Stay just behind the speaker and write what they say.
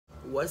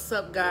What's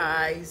up,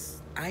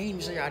 guys? I ain't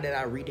even show y'all that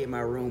I redid my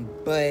room,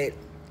 but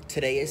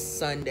today is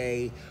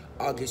Sunday,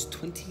 August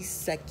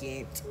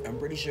 22nd. I'm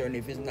pretty sure, and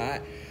if it's not,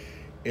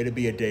 it'll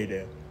be a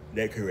day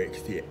that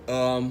corrects it.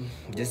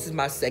 This is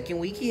my second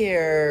week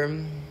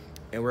here,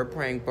 and we're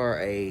praying for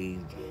a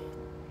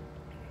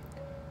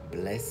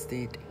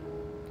blessed,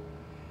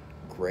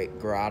 great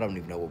girl. I don't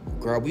even know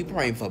what girl. We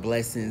praying for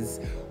blessings.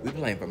 We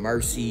praying for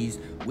mercies.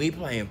 We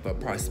praying for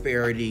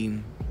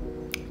prosperity,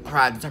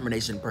 pride,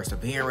 determination,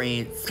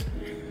 perseverance.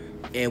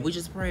 And we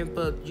just praying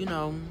for,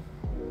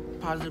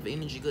 positive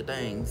energy, good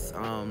things.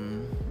 But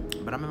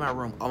I'm in my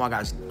room. Oh my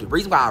gosh. The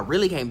reason why I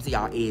really came to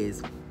y'all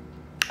is,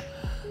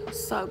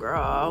 so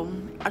girl,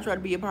 I tried to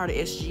be a part of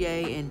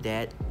SGA and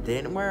that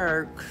didn't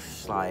work.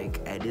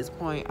 Like, at this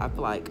point, I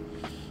feel like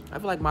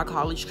my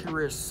college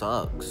career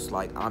sucks.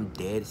 Like, I'm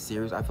dead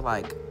serious. I feel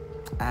like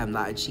I have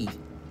not achieved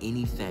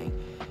anything.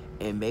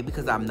 And maybe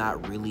because I'm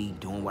not really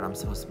doing what I'm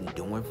supposed to be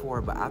doing for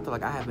it, but I feel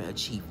like I haven't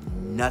achieved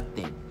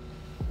nothing.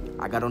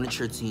 I got on the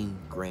cheer team,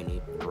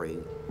 granted, great.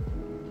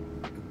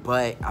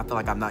 But I feel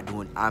like I'm not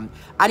doing, I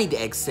need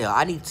to excel.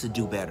 I need to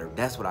do better.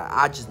 That's what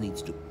I just need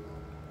to do.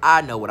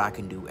 I know what I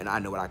can do, and I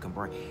know what I can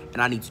bring,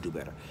 and I need to do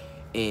better.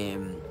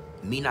 And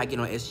me not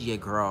getting on SGA,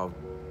 girl,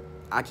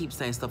 I keep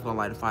saying stuff on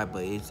Light of Fire,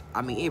 but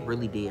it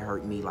really did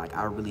hurt me. Like,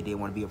 I really did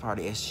want to be a part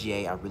of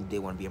SGA. I really did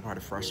want to be a part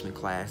of freshman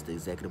class, the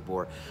executive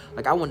board.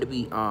 Like, I wanted to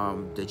be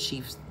the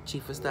chief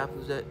of staff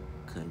of that.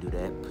 Couldn't do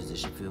that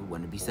position field.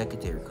 Wanted to be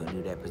secretary.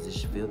 Couldn't do that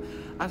position field.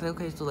 I was like,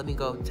 okay, so let me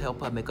go to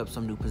help her make up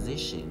some new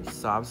positions.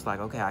 So I was like,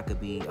 okay, I could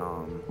be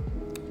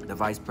the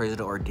vice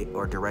president or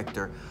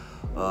director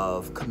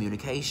of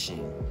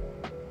communication.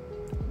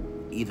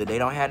 Either they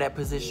don't have that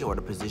position or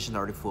the position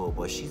already full.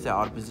 But she said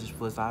all the positions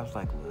full. So I was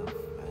like, well,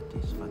 at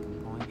this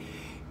fucking point,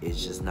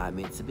 it's just not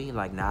meant to be.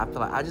 Like, now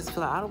I just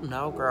feel like, I don't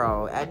know,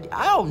 girl. I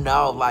don't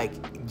know. Like,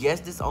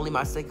 yes, this is only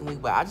my second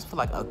week, but I just feel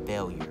like a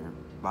failure.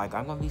 Like,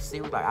 I'm gonna be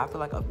serious. Like, I feel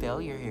like a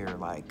failure here.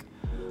 Like,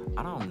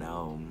 I don't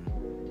know.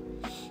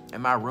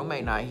 And my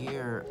roommate not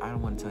here. I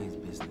don't want to tell his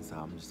business, so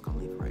I'm just gonna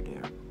leave it right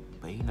there.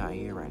 But he not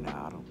here right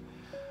now.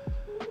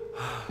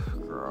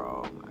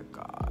 Girl, oh my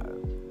God.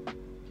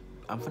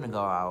 I'm finna go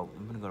out.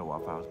 I'm gonna go to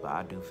Waffle House, but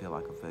I do feel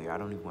like a failure. I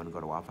don't even want to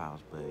go to Waffle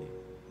House, but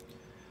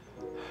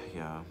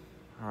yeah.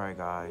 All right,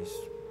 guys.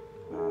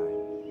 Bye.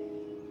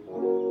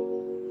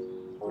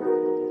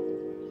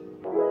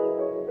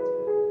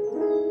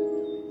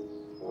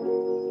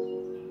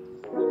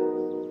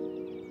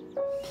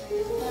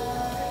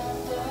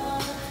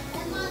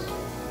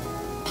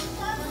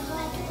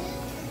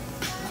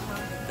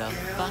 The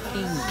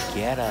fucking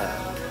ghetto.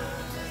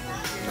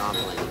 No, I'm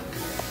playing.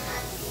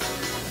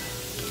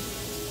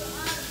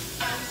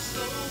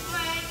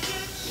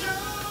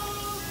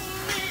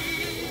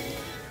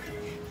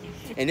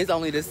 And it's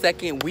only the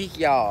second week,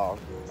 y'all.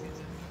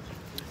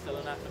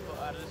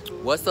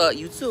 What's up,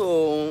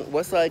 YouTube?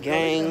 What's up,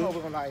 gang?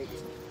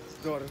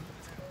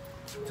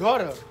 Daughter.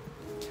 Look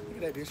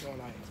at that bitch on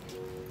like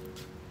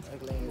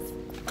ugly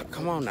ass.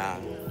 Come on now.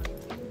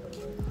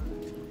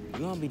 You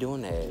don't be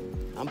doing that.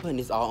 I'm putting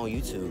this all on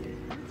YouTube.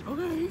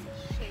 Okay.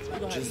 I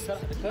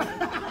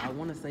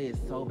want to say it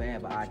so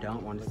bad, but I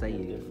don't want to say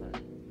it.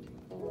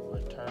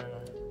 Return.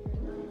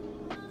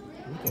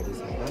 Look at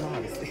this. I don't know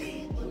how to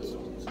say.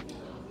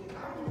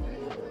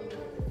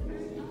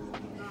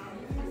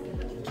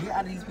 Get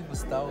out of these people's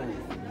stove.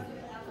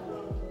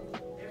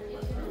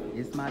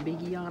 It's my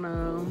Biggie on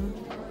them.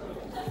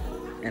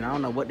 And I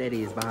don't know what that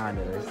is behind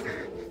us.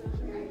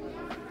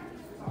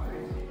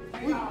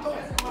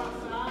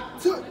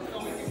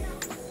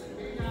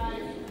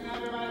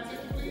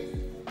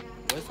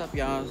 What's up,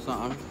 y'all? So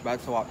I'm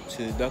about to walk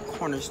to the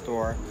corner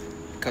store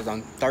because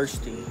I'm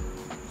thirsty.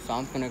 So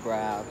I'm gonna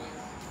grab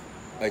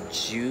a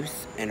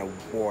juice and a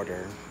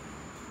water.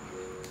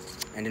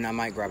 And then I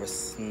might grab a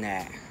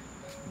snack.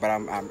 But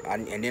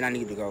and then I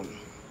need to go.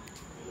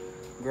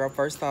 Girl,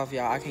 first off,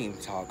 y'all, I can't even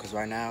talk because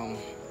right now,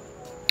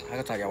 I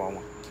can tell y'all what I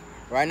want.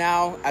 Right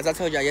now, as I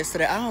told y'all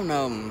yesterday, I don't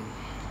know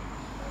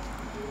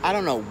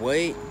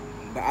what,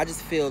 but I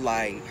just feel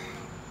like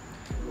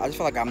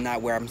I'm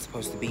not where I'm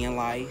supposed to be in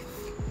life.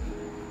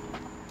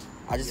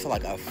 I just feel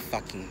like a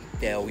fucking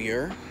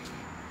failure.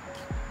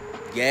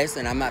 Yes,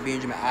 and I'm not being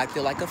dramatic. I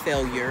feel like a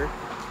failure.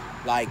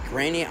 Like,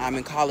 granted, I'm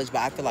in college,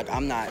 but I feel like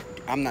I'm not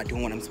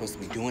doing what I'm supposed to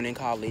be doing in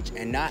college,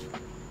 and not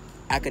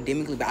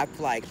academically, but I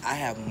feel like I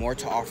have more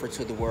to offer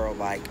to the world.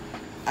 Like,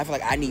 I feel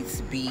like I need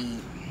to be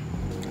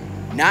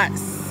not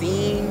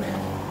seen.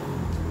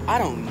 I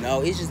don't know.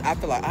 It's just, I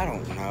feel like, I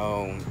don't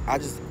know. I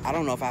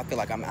don't know if I feel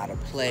like I'm out of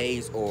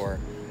place, or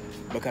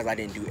because I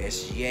didn't do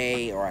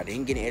SGA, or I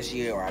didn't get an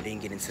SGA, or I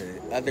didn't get into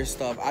other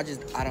stuff. I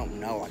don't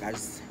know. Like,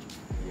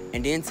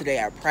 and then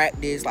today I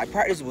practiced. Like,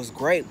 practice was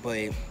great,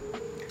 but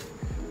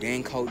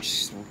then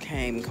coach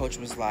came, and coach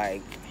was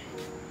like,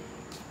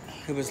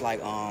 he was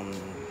like,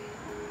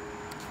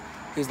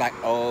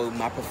 oh,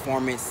 my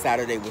performance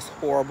Saturday was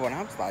horrible. And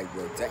I was like,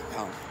 well,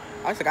 damn.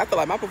 I feel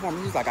like my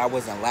performance, he was like, I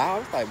wasn't loud. I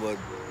was like, well,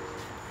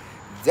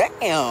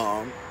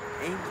 damn.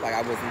 And he was like,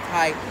 I wasn't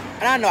tight.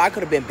 And I know I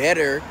could have been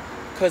better,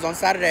 Cause on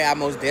Saturday I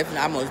most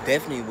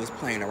definitely was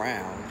playing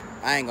around.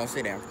 I ain't gonna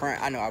sit there in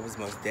front. I know I was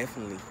most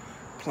definitely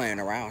playing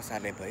around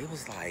Saturday, but it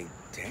was like,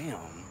 damn.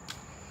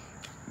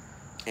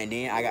 And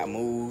then I got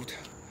moved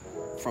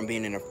from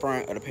being in the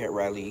front of the pet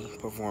rally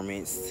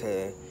performance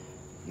to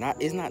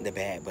it's not the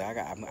bad, but I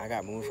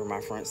got moved from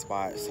my front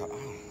spot. So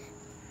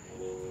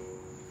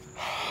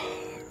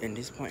in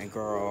this point,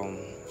 girl,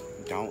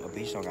 a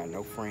bitch don't got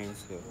no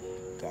friends. So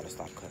gotta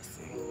stop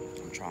cussing.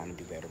 I'm trying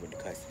to do better with the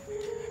cussing.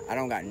 I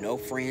don't got no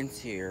friends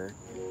here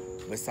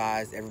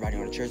besides everybody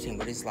on the church team,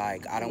 but it's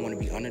like I don't want to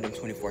be under them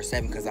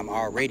 24/7 because I'm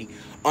already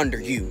under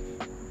you,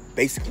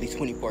 basically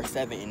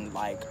 24/7, and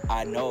like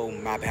I know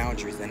my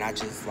boundaries, and I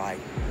just like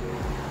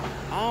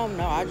I don't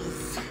know.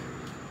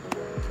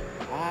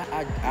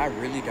 I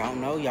really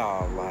don't know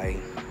y'all. Like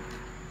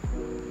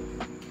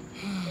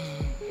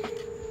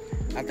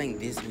I think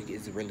this week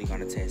is really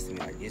gonna test me.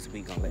 Like this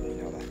week gonna let me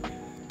know like,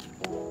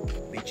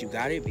 bitch, you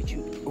got it, bitch,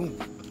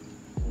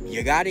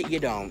 you got it, you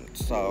don't.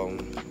 So,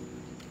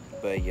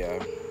 but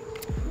yeah.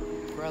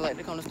 Girl, like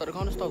the corner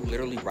store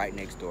literally right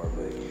next door,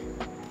 but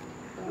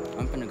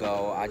I'm finna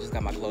go. I just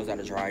got my clothes out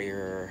of the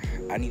dryer.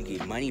 I need to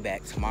get money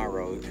back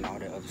tomorrow and all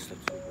that other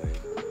stuff too,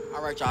 but.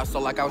 All right, y'all, so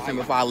like I was saying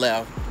before I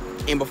left,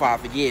 and before I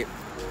forget,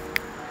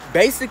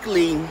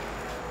 basically,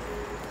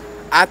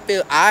 I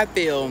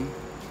feel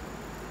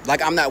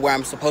like I'm not where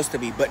I'm supposed to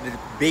be, but the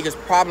biggest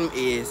problem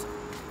is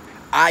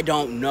I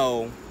don't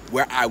know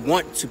where I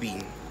want to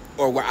be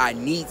or where I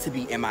need to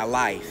be in my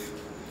life.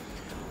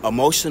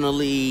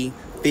 Emotionally,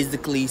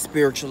 physically,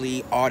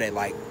 spiritually, all that.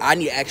 Like, I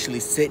need to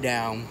actually sit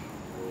down,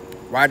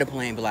 write a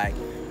plan, be like,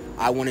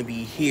 I want to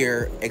be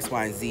here, X,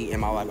 Y, and Z in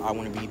my life. I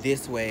want to be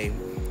this way.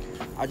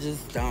 I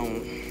just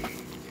don't.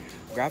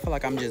 Girl, I feel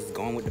like I'm just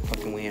going with the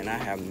fucking wind. I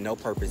have no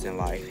purpose in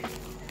life.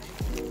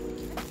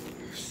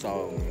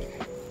 So,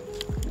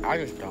 I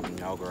just don't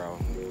know, girl.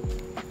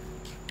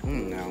 I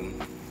don't know.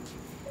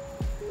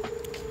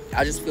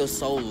 I just feel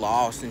so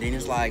lost. And then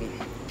it's like,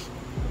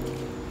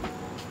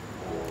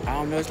 I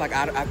don't know. It's like,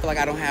 I feel like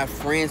I don't have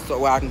friends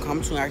where I can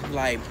come to and I can be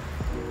like,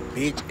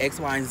 bitch, X,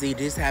 Y, and Z,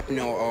 this happened.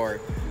 Or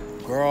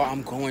girl,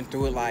 I'm going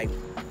through it. Like,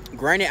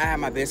 granted, I have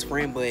my best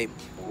friend, but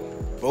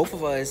both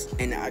of us,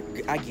 and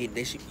I get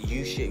this,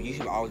 you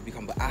should always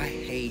become, but I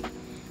hate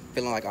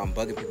feeling like I'm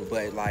bugging people.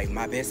 But like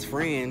my best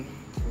friend,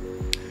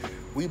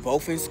 we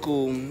both in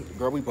school,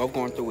 girl, we both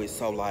going through it.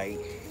 So like,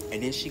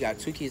 and then she got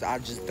 2 kids. I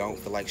just don't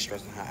feel like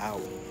stressing her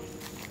out.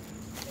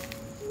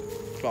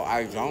 So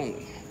I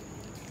don't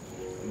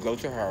go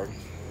to her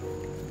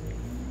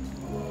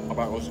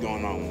about what's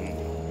going on.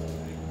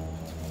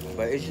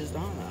 But it's just,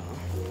 I don't know.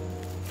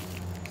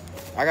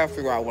 I gotta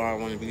figure out what I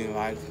want to be in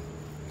life.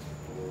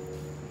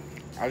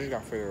 I just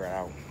gotta figure it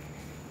out.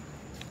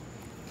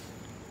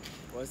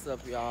 What's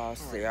up, y'all?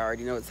 So I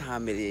already know what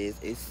time it is.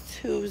 It's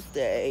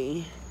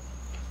Tuesday.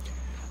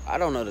 I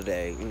don't know the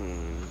day.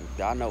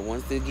 Y'all know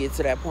once it get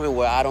to that point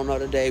where I don't know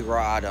the day,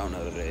 girl, I don't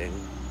know the day.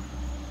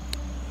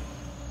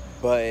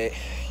 But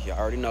y'all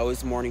already know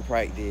it's morning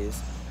practice.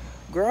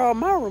 Girl,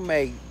 my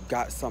roommate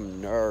got some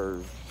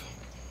nerve.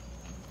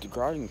 The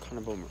girl didn't kind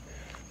of boomer.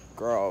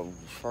 Girl,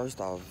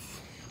 first off,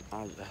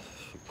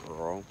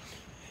 girl.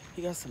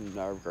 He got some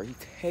nerve, girl. He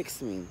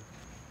texts me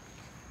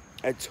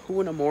at 2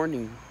 in the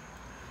morning.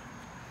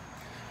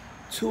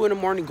 2 in the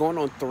morning going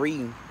on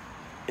 3.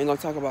 And gonna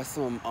talk about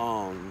some,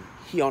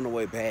 he on the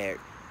way back.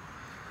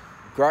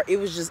 Girl,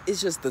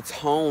 it's just the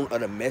tone of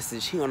the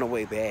message. He on the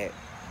way back.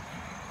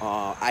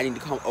 I need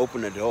to come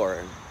open the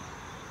door.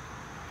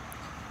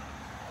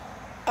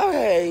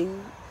 Okay.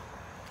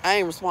 I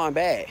ain't respond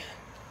back.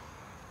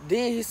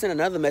 Then he sent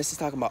another message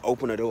talking about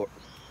open the door.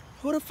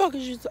 Who the fuck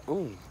is you?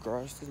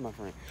 Girl, this is my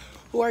friend.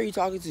 Who are you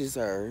talking to,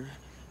 sir?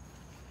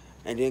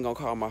 And then gonna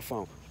call my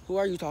phone. Who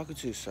are you talking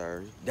to,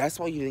 sir? That's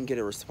why you didn't get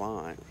a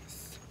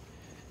response.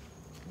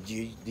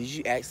 Did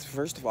you ask?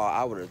 First of all,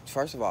 I'd have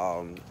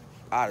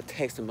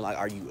texted him like,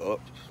 "Are you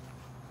up?"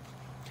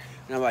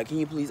 And I'm like, "Can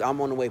you please?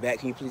 I'm on the way back.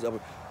 Can you please open?"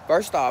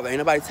 First off, ain't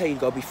nobody tell you to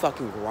go be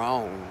fucking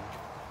grown.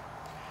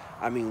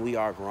 I mean, we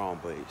are grown,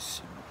 but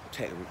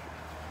technically,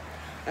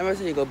 nobody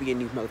tell you to go be in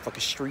these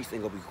motherfucking streets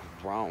and go be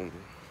grown.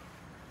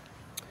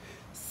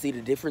 See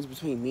the difference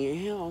between me and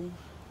him?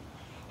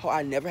 Oh,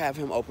 I never have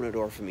him open the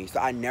door for me. So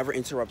I never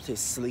interrupt his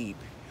sleep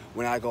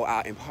when I go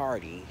out and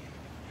party.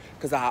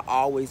 Because I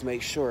always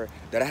make sure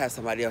that I have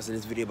somebody else in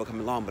this video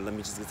coming along. But let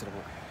me just get to the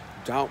point.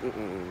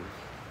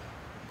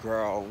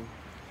 Girl,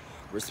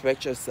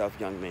 respect yourself,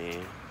 young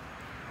man.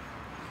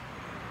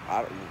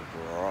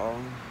 Girl,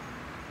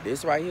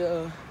 this right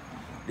here,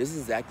 this is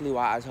exactly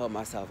why I told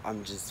myself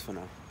I'm just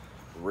finna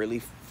really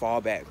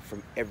fall back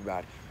from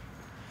everybody.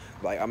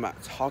 Like, I'm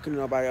not talking to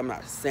nobody. I'm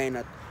not saying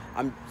that.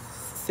 I'm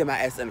sitting my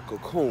ass in a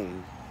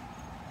cocoon.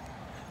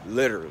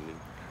 Literally.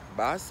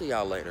 But I'll see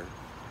y'all later.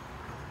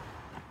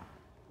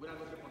 We're not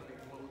going to dip on the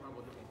next one. We're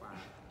probably going to dip on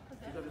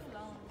 5. Because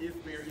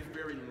it's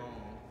very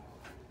long.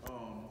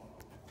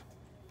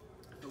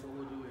 So what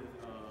we'll do is,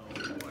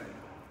 1,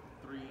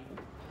 3.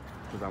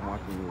 Because I'm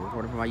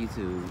recording for my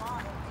YouTube.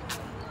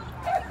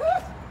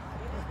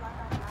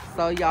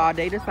 So y'all,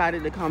 they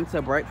decided to come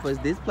to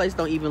breakfast. This place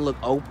don't even look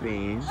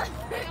open.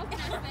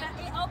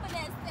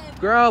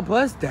 Girl,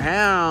 bust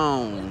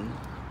down.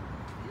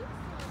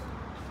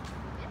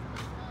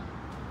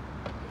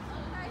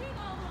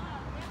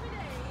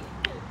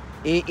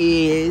 It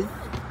is.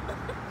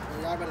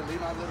 Y'all better leave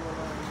my little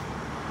alone.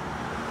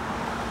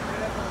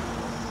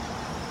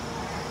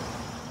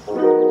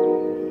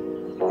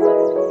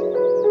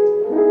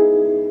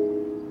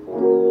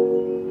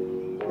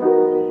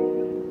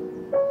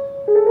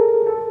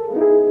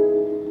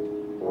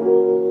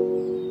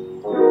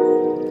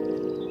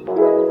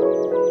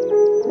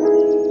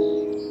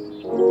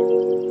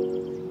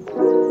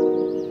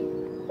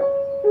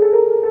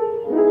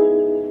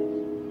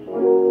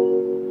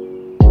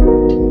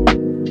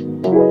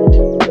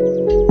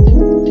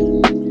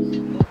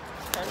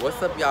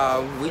 What's up,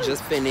 y'all? We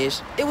just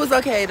finished. It was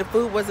okay. The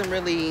food wasn't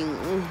really.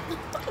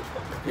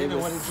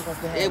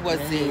 It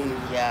wasn't.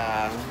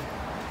 Yeah.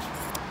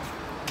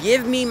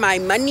 Give me my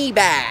money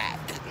back.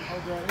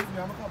 Oh, girl, it's me. I'm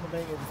gonna call my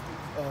baby.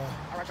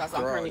 Alright, y'all. So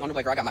I'm currently on the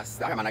way. Girl, I got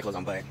my night clothes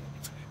on, but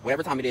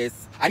whatever time it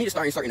is, I need to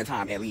start inserting the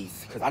time at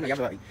least, cause I know y'all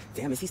be like,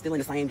 damn, is he still in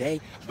the same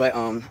day? But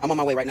I'm on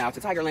my way right now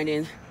to Tiger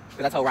Landing.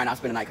 Cause I told Ryan I'll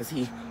spend the night, cause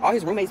all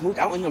his roommates moved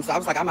out on him. So I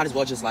was like, I might as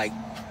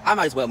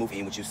well move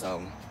in with you.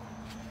 So,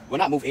 well,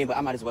 not move in, but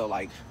I might as well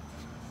like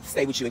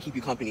stay with you and keep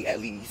you company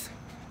at least.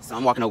 So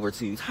I'm walking over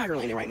to Tiger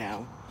Landing right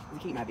now to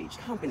keep my bitch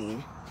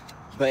company.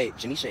 But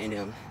Janisha and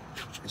them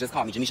just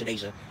called me. Janisha,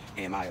 Deja,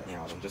 and Maya,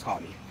 just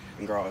called me.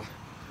 And girl,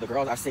 the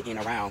girls are sitting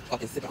around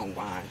fucking sipping on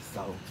wine.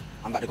 So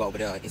I'm about to go over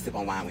there and sip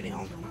on wine with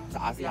them. So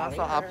I'll see y'all.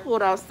 So I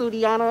pulled out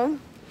Studiana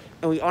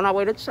and we on our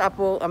way to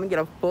Chapel. I'm gonna get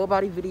a full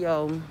body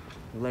video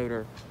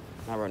later.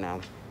 Not right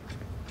now.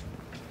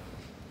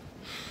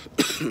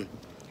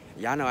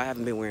 Y'all know I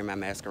haven't been wearing my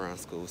mask around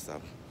school,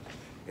 so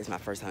it's my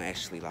first time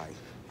actually like,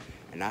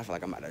 and I feel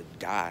like I'm about to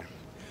die.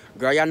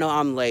 Girl, y'all know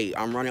I'm late.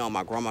 I'm running on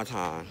my grandma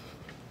time.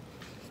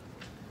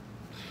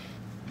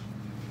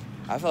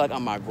 I feel like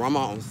I'm my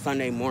grandma on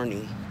Sunday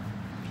morning,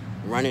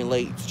 running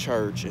late to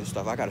church and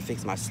stuff. I gotta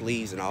fix my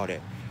sleeves and all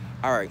that.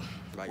 All right.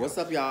 What's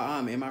up, y'all?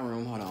 I'm in my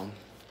room. Hold on.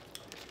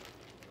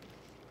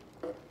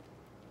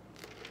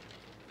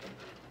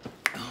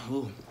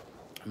 Ooh,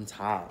 I'm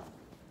tired.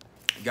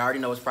 Y'all already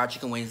know it's Fried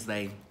Chicken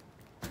Wednesday.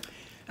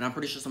 And I'm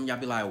pretty sure some of y'all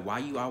be like, why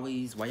y'all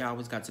always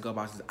got to-go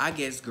boxes? I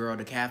guess, girl,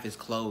 the cafe is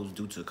closed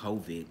due to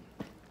COVID.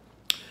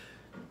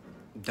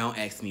 Don't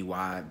ask me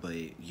why, but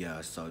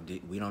yeah, so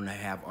we don't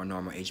have our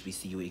normal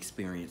HBCU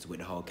experience with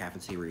the whole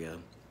cafeteria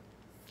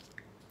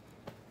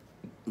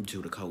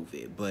due to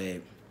COVID.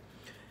 But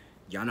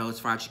y'all know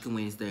it's Fried Chicken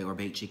Wednesday or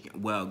baked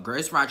chicken. Well, girl,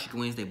 it's Fried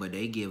Chicken Wednesday, but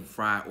they give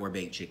fried or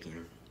baked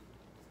chicken.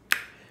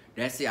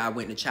 That's it. I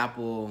went to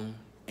Chapel,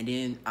 and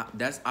then I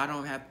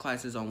don't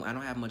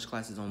have much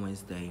classes on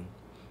Wednesday.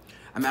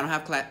 I mean,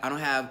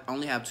 I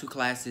only have 2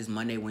 classes,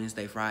 Monday,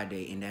 Wednesday,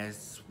 Friday, and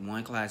that's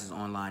one class is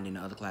online and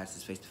the other class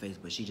is face-to-face,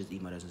 but she just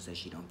emailed us and said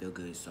she don't feel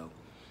good, so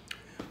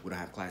we don't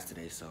have class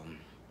today, so.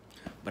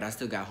 But I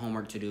still got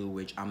homework to do,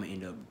 which I'm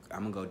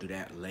gonna go do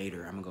that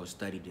later. I'm gonna go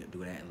study to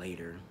do that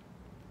later.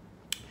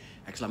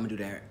 Actually, I'm gonna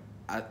do that.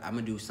 I'm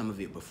gonna do some of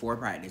it before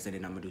practice, and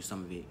then I'm gonna do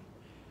some of it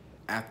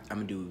after. I'm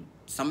gonna do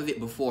some of it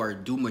before,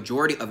 do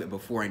majority of it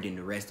before, and then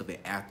the rest of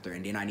it after,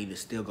 and then I need to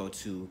still go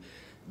to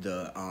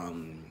the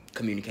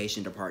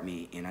communication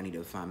department, and I need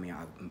to find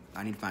out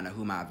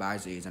who my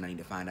advisor is, and I need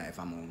to find out if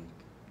I'm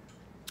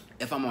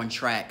on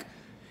track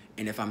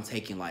and if I'm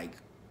taking like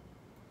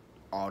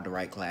all the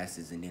right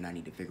classes, and then I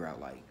need to figure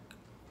out like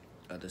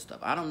other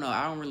stuff. I don't know.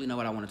 I don't really know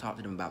what I want to talk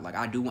to them about. Like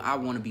I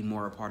want to be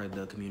more a part of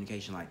the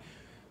communication, like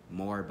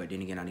more, but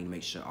then again I need to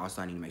make sure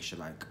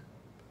like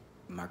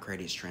my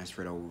credits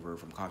transferred over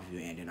from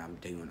Coffee, and then I'm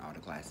doing all the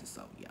classes.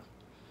 So yeah.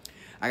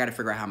 I gotta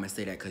figure out how I'm gonna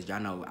say that, because y'all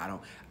know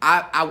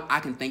I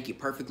can think it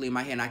perfectly in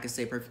my head and I can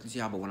say it perfectly to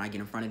y'all, but when I get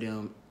in front of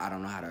them, I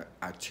don't know how to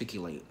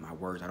articulate my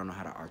words. I don't know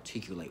how to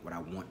articulate what I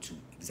want to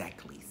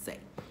exactly say.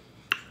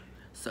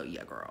 So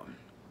yeah, girl.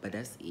 But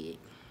that's it.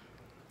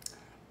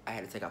 I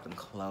had to take off them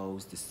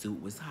clothes. The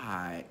suit was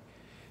hot.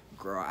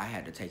 Girl, I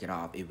had to take it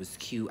off. It was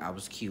cute. I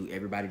was cute.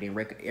 Everybody didn't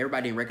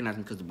recognize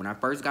me, because when I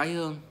first got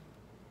here,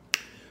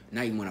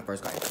 not even when I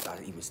first got here, I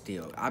even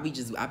still, I be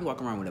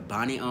walking around with a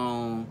bonnet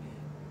on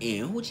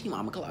and hoochie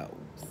mama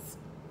clothes.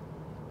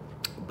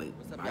 But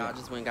what's up, y'all? I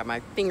just went and got my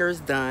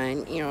fingers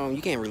done. You know,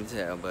 you can't really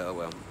tell, but oh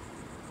well.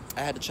 I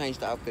had to change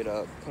the outfit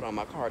up, put on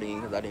my cardigan,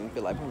 because I didn't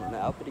feel like putting on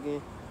the outfit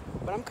again.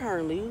 But I'm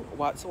currently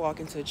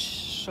walking to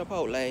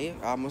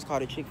Chipotle. I almost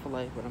called it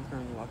Chick-fil-A, but I'm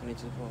currently walking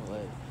into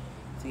Chipotle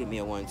to get me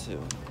a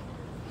 1-2.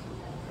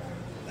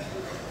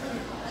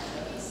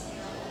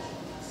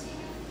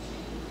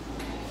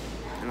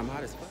 And I'm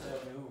hot as fuck.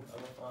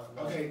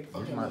 Okay.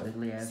 My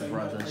ugly ass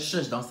brother.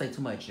 Shush, don't say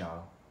too much,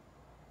 y'all.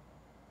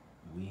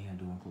 We ain't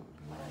doing cool.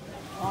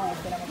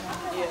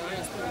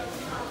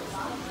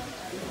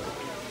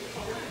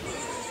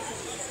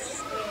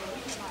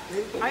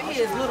 My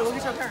ear is little.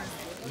 Get your turn.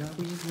 No,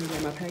 please me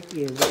get my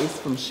package. It's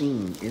from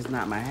Shein. It's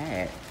not my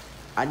hat.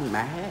 I need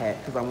my hat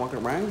because I'm walking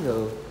around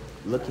here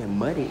looking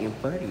muddy and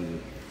fuddy.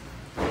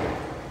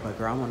 But But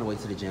girl, I'm on the way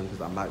to the gym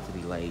because I'm about to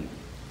be late.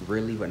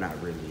 Really, but not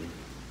really.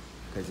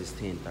 Because it's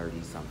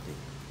 10:30 something.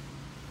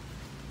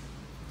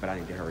 But I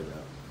need to hurry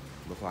up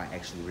before I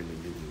actually really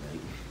do be late.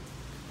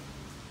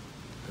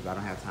 Because I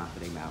don't have time for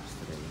their mouths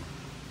today.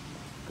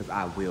 Because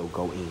I will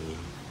go in.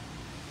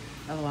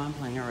 Oh, I'm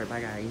playing. All right,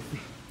 bye, guys. Is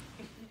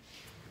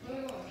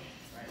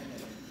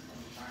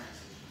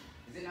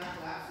it not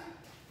collapsing?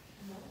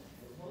 No.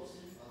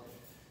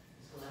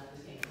 It's collapsing.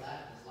 This can't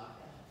collapse. It's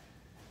locked out.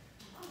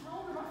 I'm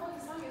hungry. My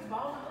fucking stomach is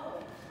balling up.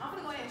 I'm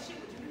gonna go ahead and shit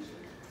with you.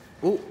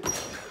 Ooh.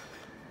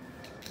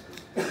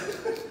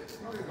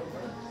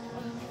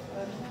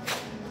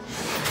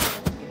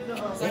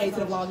 Say hey to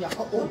the vlog, y'all.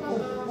 Oh,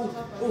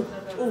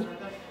 ooh.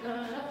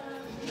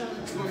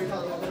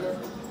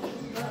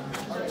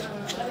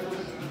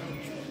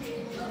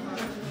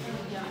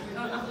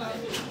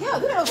 Yeah,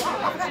 do that.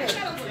 I got it.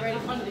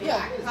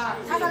 Yeah.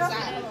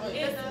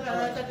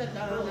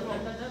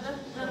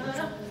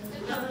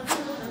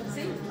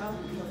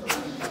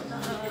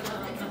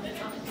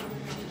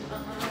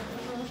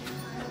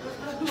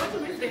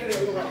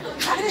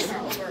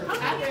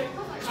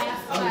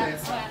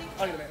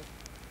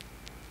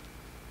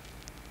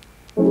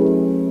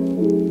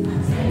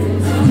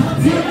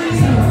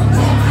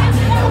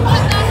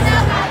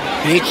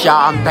 Bitch,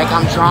 y'all, think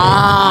I'm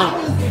drunk.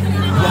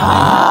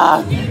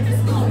 Yeah.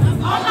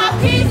 All my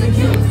kids are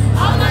cute.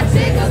 All my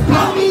chicks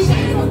call me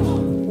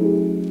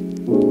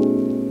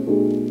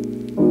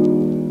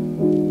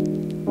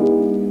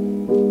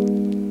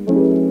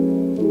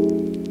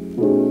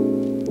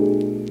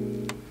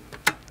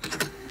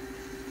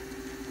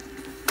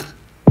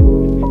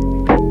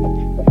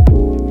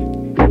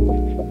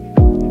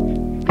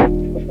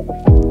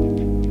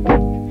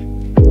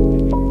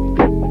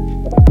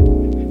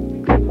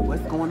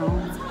What's going on?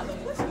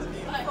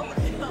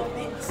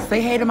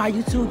 Say hey to my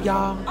YouTube,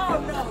 y'all.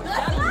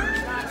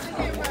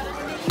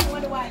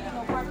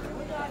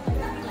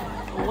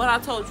 What I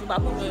told you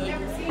about the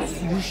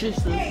You should,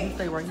 sis. You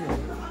stay right here.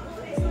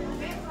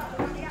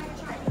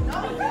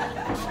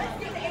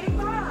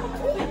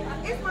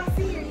 It's my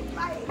series.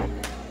 Like,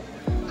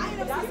 I ain't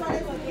never seen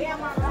this one. Yeah,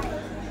 I'm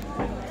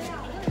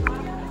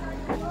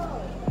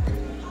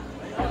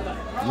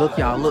alright. Look,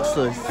 y'all. Look,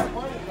 sis.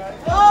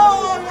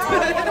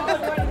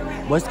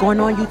 What's going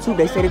on, YouTube?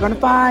 They say they're gonna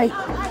fight.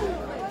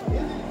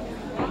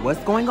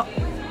 What's going on?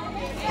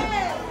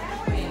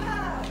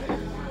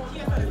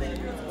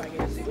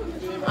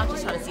 I'm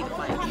just trying to see the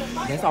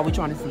fight. That's all we're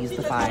trying to see is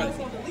the fight.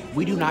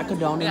 We do not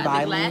condone in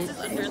violence.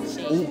 Under the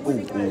shade.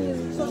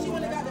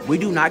 Ooh. We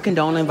do not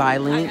condone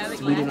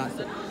violence. We do not.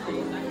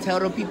 Tell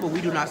the people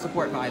we do not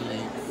support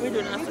violence. We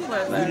do not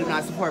support We do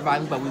not support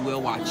violence, but we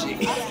will watch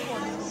it.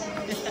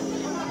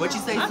 What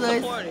you say, I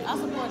sis? support it. I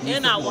support it. You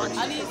And I support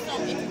watch it.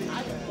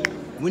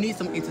 it. We need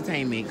some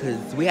entertainment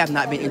because we have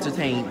not been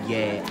entertained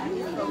yet.